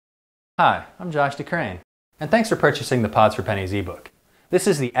Hi, I'm Josh DeCrane, and thanks for purchasing the Pods for Pennies ebook. This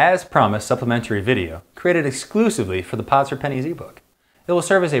is the As Promised supplementary video created exclusively for the Pods for Pennies ebook. It will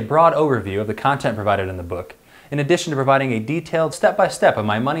serve as a broad overview of the content provided in the book, in addition to providing a detailed step-by-step of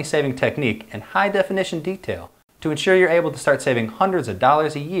my money-saving technique and high-definition detail to ensure you're able to start saving hundreds of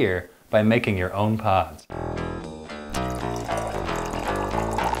dollars a year by making your own pods.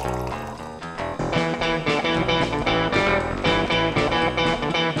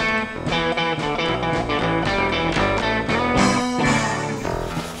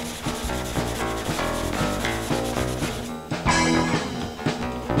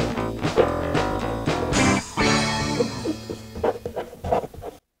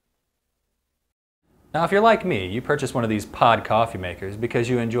 Now, if you're like me, you purchase one of these pod coffee makers because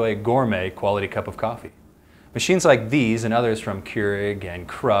you enjoy a gourmet quality cup of coffee. Machines like these and others from Keurig and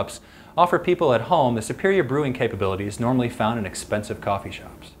Krups offer people at home the superior brewing capabilities normally found in expensive coffee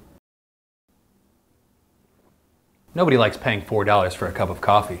shops. Nobody likes paying $4 for a cup of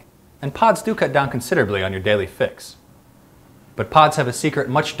coffee, and pods do cut down considerably on your daily fix. But pods have a secret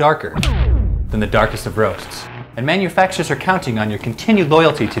much darker than the darkest of roasts, and manufacturers are counting on your continued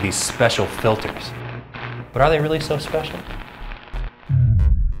loyalty to these special filters. But are they really so special?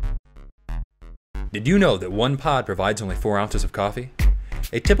 Did you know that one pod provides only 4 ounces of coffee?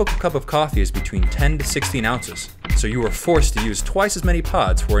 A typical cup of coffee is between 10 to 16 ounces, so you are forced to use twice as many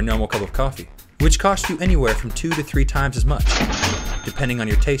pods for a normal cup of coffee, which costs you anywhere from 2 to 3 times as much, depending on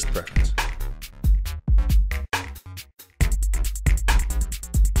your taste preference.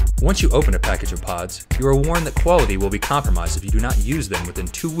 Once you open a package of pods, you are warned that quality will be compromised if you do not use them within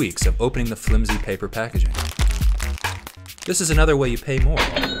 2 weeks of opening the flimsy paper packaging. This is another way you pay more.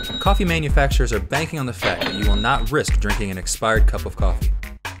 Coffee manufacturers are banking on the fact that you will not risk drinking an expired cup of coffee.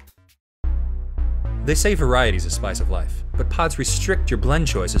 They say variety is the spice of life, but pods restrict your blend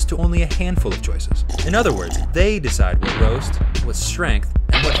choices to only a handful of choices. In other words, they decide what roast, what strength,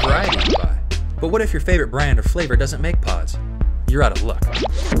 and what variety you buy. But what if your favorite brand or flavor doesn't make pods? You're out of luck.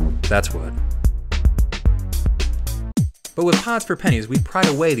 That's what. But with Pods for Pennies, we pride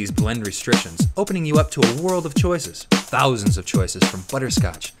away these blend restrictions, opening you up to a world of choices. Thousands of choices from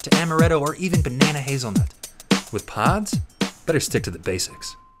butterscotch to amaretto or even banana hazelnut. With pods, better stick to the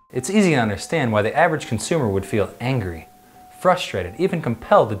basics. It's easy to understand why the average consumer would feel angry, frustrated, even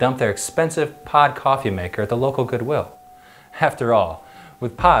compelled to dump their expensive pod coffee maker at the local Goodwill. After all,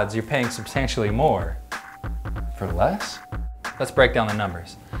 with pods, you're paying substantially more for less? Let's break down the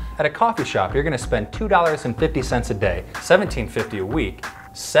numbers. At a coffee shop, you're going to spend $2.50 a day, $17.50 a week,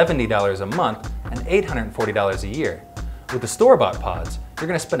 $70 a month, and $840 a year. With the store-bought pods, you're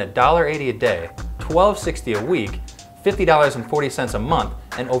going to spend $1.80 a day, $12.60 a week, $50.40 a month,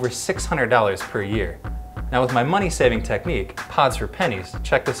 and over $600 per year. Now with my money-saving technique, Pods for Pennies,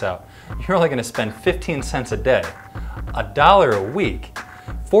 check this out. You're only going to spend 15 cents a day, $1 a week,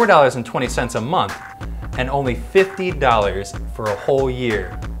 $4.20 a month, and only $50 for a whole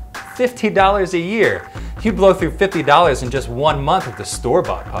year. $50 a year! You blow through $50 in just 1 month of the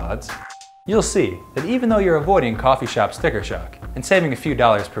store-bought pods. You'll see that even though you're avoiding coffee shop sticker shock and saving a few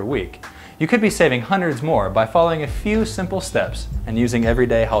dollars per week, you could be saving hundreds more by following a few simple steps and using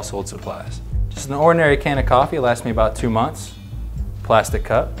everyday household supplies. Just an ordinary can of coffee lasts me about 2 months. Plastic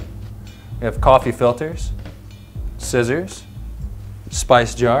cup. We have coffee filters, scissors,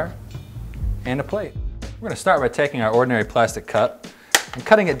 spice jar, and a plate. We're going to start by taking our ordinary plastic cup and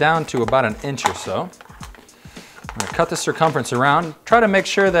cutting it down to about 1 inch or so. I'm going to cut the circumference around. Try to make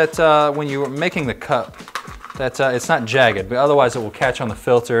sure that when you're making the cup that it's not jagged, but otherwise it will catch on the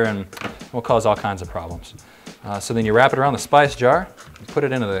filter and will cause all kinds of problems. So then you wrap it around the spice jar, and put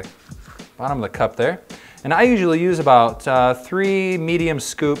it into the bottom of the cup there. And I usually use about 3 medium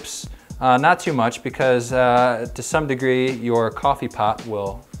scoops, not too much because to some degree your coffee pot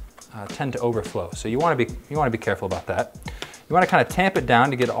will tend to overflow. So you want to be careful about that. You want to kind of tamp it down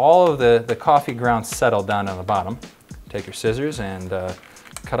to get all of the coffee grounds settled down on the bottom. Take your scissors and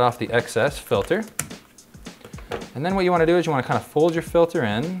cut off the excess filter. And then what you want to do is you want to kind of fold your filter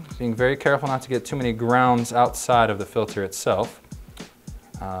in, being very careful not to get too many grounds outside of the filter itself.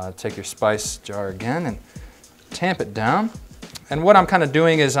 Take your spice jar again and tamp it down. And what I'm kind of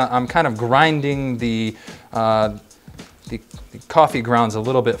doing is I'm kind of grinding the coffee grounds a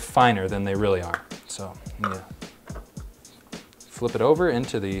little bit finer than they really are. So yeah. Flip it over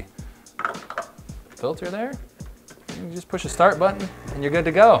into the filter there. And you just push the start button and you're good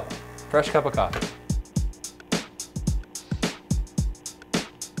to go. Fresh cup of coffee.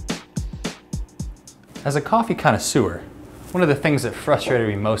 As a coffee connoisseur, one of the things that frustrated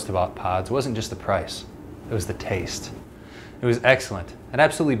me most about pods wasn't just the price, it was the taste. It was excellent. It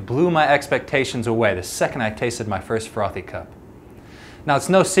absolutely blew my expectations away the second I tasted my first frothy cup. Now, it's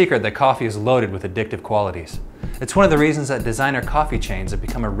no secret that coffee is loaded with addictive qualities. It's one of the reasons that designer coffee chains have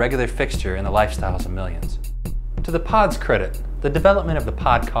become a regular fixture in the lifestyles of millions. To the Pod's credit, the development of the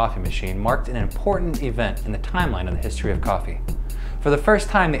Pod coffee machine marked an important event in the timeline of the history of coffee. For the first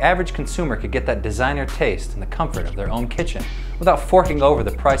time, the average consumer could get that designer taste in the comfort of their own kitchen without forking over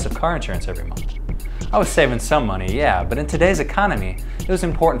the price of car insurance every month. I was saving some money, yeah, but in today's economy, it was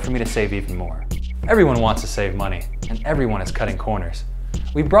important for me to save even more. Everyone wants to save money, and everyone is cutting corners.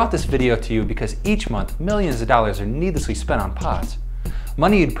 We brought this video to you because each month, millions of dollars are needlessly spent on pods.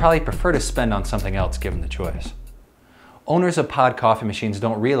 Money you'd probably prefer to spend on something else given the choice. Owners of Pod coffee machines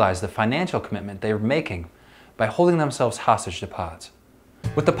don't realize the financial commitment they are making by holding themselves hostage to pods.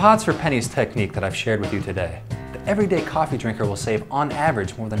 With the Pods for Pennies technique that I've shared with you today, the everyday coffee drinker will save on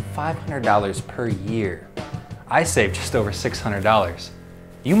average more than $500 per year. I saved just over $600.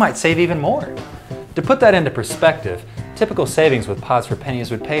 You might save even more. To put that into perspective, typical savings with Pods for Pennies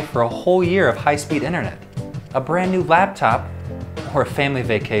would pay for a whole year of high-speed internet, a brand new laptop, or a family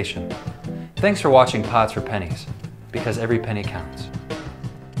vacation. Thanks for watching Pods for Pennies, because every penny counts.